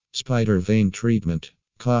Spider vein treatment.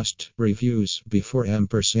 Cost reviews before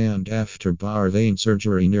ampersand after bar vein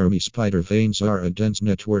surgery. Near me, spider veins are a dense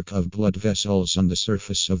network of blood vessels on the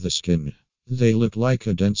surface of the skin. They look like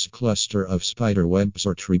a dense cluster of spider webs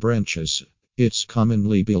or tree branches. It's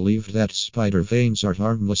commonly believed that spider veins are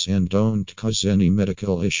harmless and don't cause any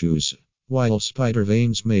medical issues. While spider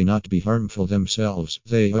veins may not be harmful themselves,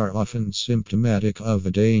 they are often symptomatic of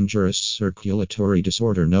a dangerous circulatory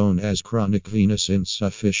disorder known as chronic venous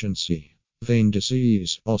insufficiency. Vein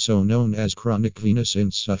disease, also known as chronic venous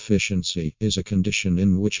insufficiency, is a condition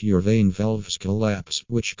in which your vein valves collapse,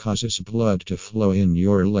 which causes blood to flow in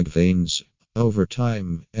your leg veins. Over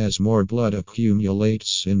time, as more blood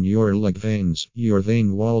accumulates in your leg veins, your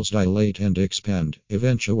vein walls dilate and expand,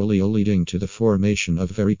 eventually leading to the formation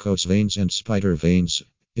of varicose veins and spider veins.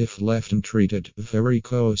 If left untreated,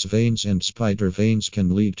 varicose veins and spider veins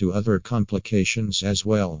can lead to other complications as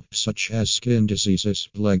well, such as skin diseases,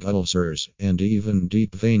 leg ulcers, and even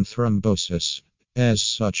deep vein thrombosis. As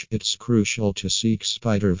such, it's crucial to seek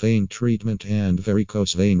spider vein treatment and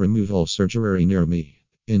varicose vein removal surgery near me.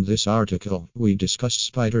 In this article, we discuss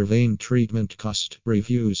spider vein treatment cost,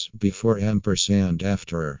 reviews before ampersand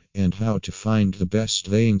after, and how to find the best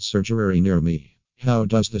vein surgery near me. How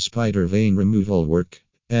does the spider vein removal work?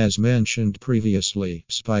 As mentioned previously,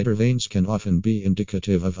 spider veins can often be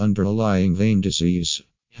indicative of underlying vein disease.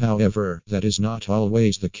 However, that is not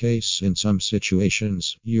always the case. In some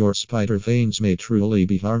situations, your spider veins may truly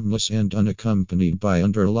be harmless and unaccompanied by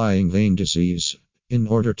underlying vein disease. In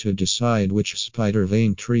order to decide which spider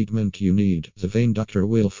vein treatment you need, the vein doctor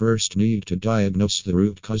will first need to diagnose the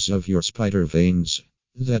root cause of your spider veins.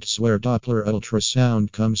 That's where Doppler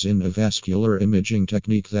ultrasound comes in, a vascular imaging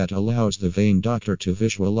technique that allows the vein doctor to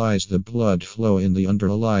visualize the blood flow in the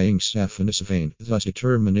underlying saphenous vein, thus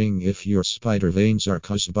determining if your spider veins are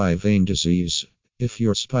caused by vein disease. If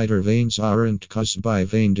your spider veins aren't caused by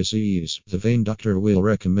vein disease, the vein doctor will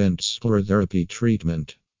recommend sclerotherapy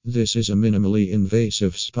treatment. This is a minimally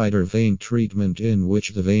invasive spider vein treatment in which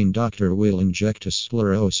the vein doctor will inject a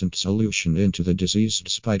sclerosant solution into the diseased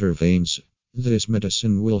spider veins. This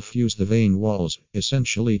medicine will fuse the vein walls,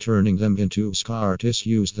 essentially turning them into scar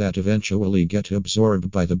tissues that eventually get absorbed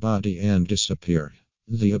by the body and disappear.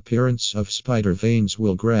 The appearance of spider veins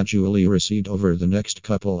will gradually recede over the next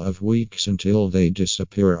couple of weeks until they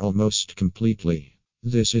disappear almost completely.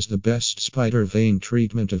 This is the best spider vein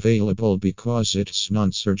treatment available because it's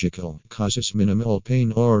non-surgical, causes minimal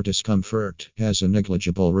pain or discomfort, has a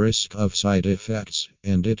negligible risk of side effects,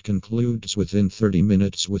 and it concludes within 30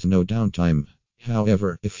 minutes with no downtime.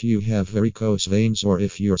 However, if you have varicose veins or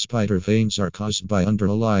if your spider veins are caused by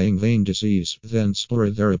underlying vein disease, then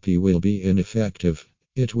sclerotherapy will be ineffective.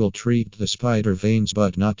 It will treat the spider veins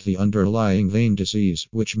but not the underlying vein disease,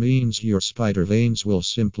 which means your spider veins will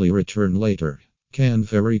simply return later. Can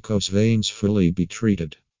varicose veins fully be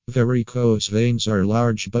treated? Varicose veins are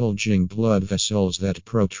large bulging blood vessels that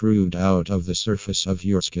protrude out of the surface of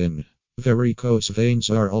your skin. Varicose veins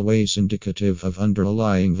are always indicative of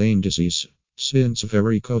underlying vein disease. Since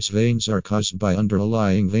varicose veins are caused by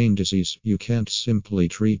underlying vein disease, you can't simply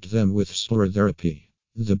treat them with sclerotherapy.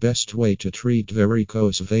 The best way to treat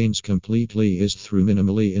varicose veins completely is through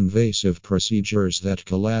minimally invasive procedures that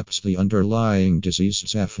collapse the underlying diseased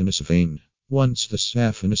saphenous vein. Once the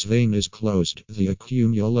saphenous vein is closed, the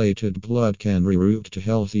accumulated blood can reroute to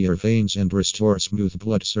healthier veins and restore smooth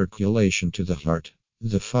blood circulation to the heart.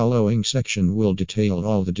 The following section will detail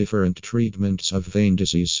all the different treatments of vein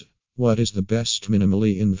disease. What is the best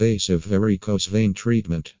minimally invasive varicose vein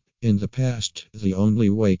treatment? In the past, the only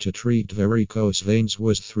way to treat varicose veins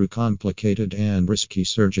was through complicated and risky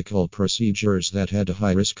surgical procedures that had a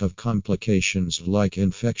high risk of complications like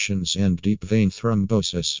infections and deep vein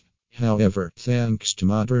thrombosis. However, thanks to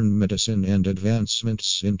modern medicine and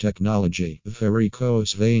advancements in technology,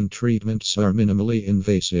 varicose vein treatments are minimally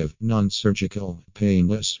invasive, non-surgical,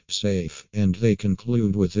 painless, safe, and they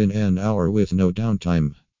conclude within an hour with no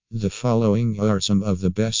downtime. The following are some of the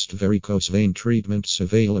best varicose vein treatments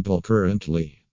available currently.